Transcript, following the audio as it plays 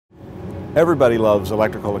Everybody loves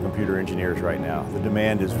electrical and computer engineers right now. The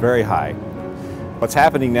demand is very high. What's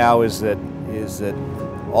happening now is that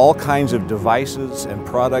all kinds of devices and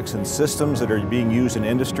products and systems that are being used in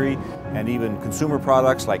industry and even consumer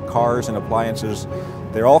products like cars and appliances,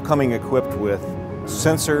 they're all coming equipped with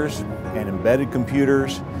sensors and embedded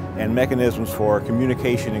computers and mechanisms for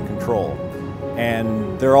communication and control.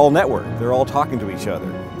 And they're all networked, they're all talking to each other.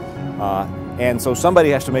 And so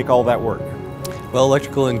somebody has to make all that work. Well,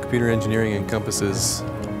 electrical and computer engineering encompasses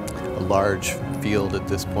a large field at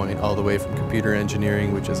this point, all the way from computer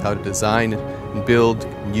engineering, which is how to design and build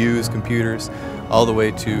and use computers, all the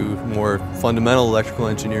way to more fundamental electrical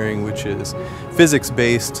engineering, which is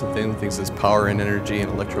physics-based, things as power and energy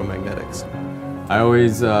and electromagnetics. I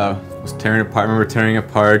always was remember tearing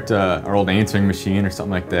apart our old answering machine or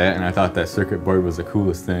something like that, and I thought that circuit board was the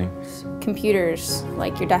coolest thing. Computers,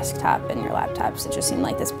 like your desktop and your laptops, it just seemed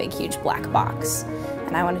like this big, huge black box.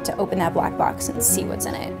 And I wanted to open that black box and see what's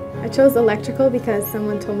in it. I chose electrical because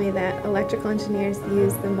someone told me that electrical engineers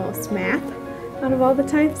use the most math out of all the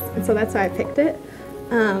types, and so that's why I picked it.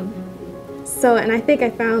 And I think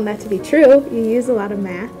I found that to be true. You use a lot of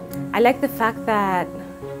math. I like the fact that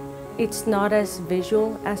it's not as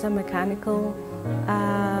visual as a mechanical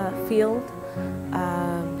field.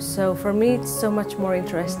 So for me, it's so much more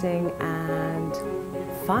interesting and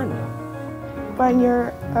fun. When you're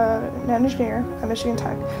an engineer at Michigan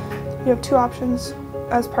Tech, you have two options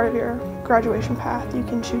as part of your graduation path. You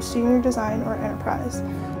can choose senior design or enterprise.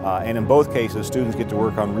 And in both cases, students get to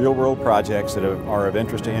work on real-world projects that are of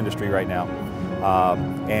interest to industry right now,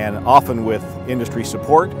 and often with industry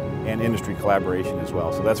support and industry collaboration as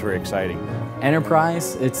well. So that's very exciting.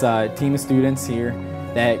 Enterprise, it's a team of students here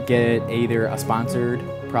that get either a sponsored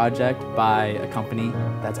project by a company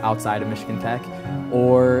that's outside of Michigan Tech,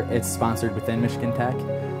 or it's sponsored within Michigan Tech,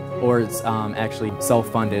 or it's actually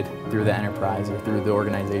self-funded through the enterprise or through the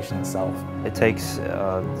organization itself. It takes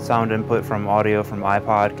sound input from audio from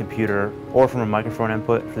iPod, computer, or from a microphone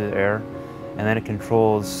input through the air, and then it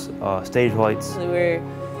controls stage lights. So we're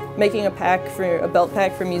making a belt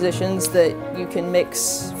pack for musicians that you can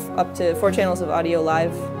mix up to 4 channels of audio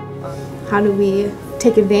live. How do we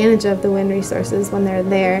take advantage of the wind resources when they're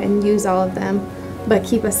there and use all of them, but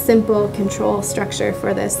keep a simple control structure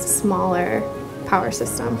for this smaller power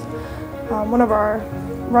system? One of our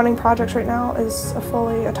running projects right now is a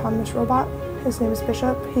fully autonomous robot. His name is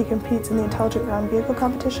Bishop. He competes in the Intelligent Ground Vehicle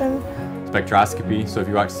competition. Spectroscopy, so if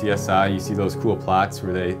you watch CSI, you see those cool plots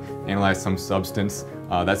where they analyze some substance.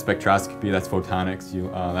 That's spectroscopy, that's photonics.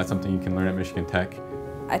 That's something you can learn at Michigan Tech.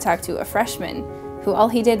 I talked to a freshman who all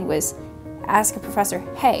he did was ask a professor,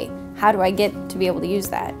 hey, how do I get to be able to use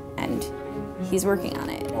that? And he's working on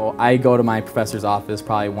it. Well, I go to my professor's office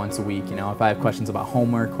probably once a week. If I have questions about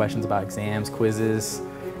homework, questions about exams, quizzes,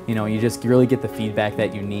 you just really get the feedback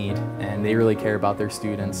that you need, and they really care about their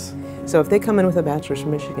students. So if they come in with a bachelor's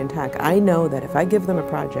from Michigan Tech, I know that if I give them a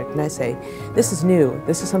project and I say, this is new,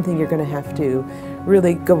 this is something you're going to have to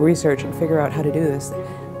really go research and figure out how to do this,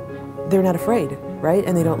 they're not afraid, right?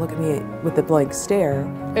 And they don't look at me with the blank stare.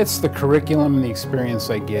 It's the curriculum and the experience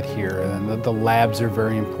I get here, and the labs are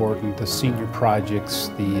very important, the senior projects,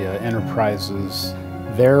 the enterprises.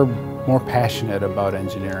 They're more passionate about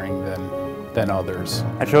engineering than others.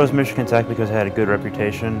 I chose Michigan Tech because it had a good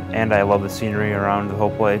reputation, and I love the scenery around the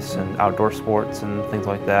whole place and outdoor sports and things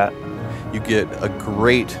like that. You get a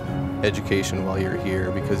great education while you're here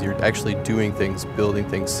because you're actually doing things, building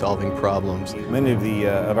things, solving problems. Many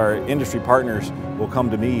of our industry partners will come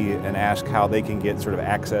to me and ask how they can get sort of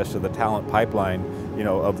access to the talent pipeline,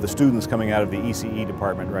 of the students coming out of the ECE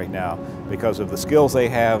department right now, because of the skills they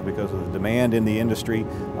have, because of the demand in the industry,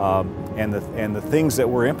 and the things that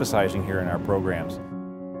we're emphasizing here in our programs.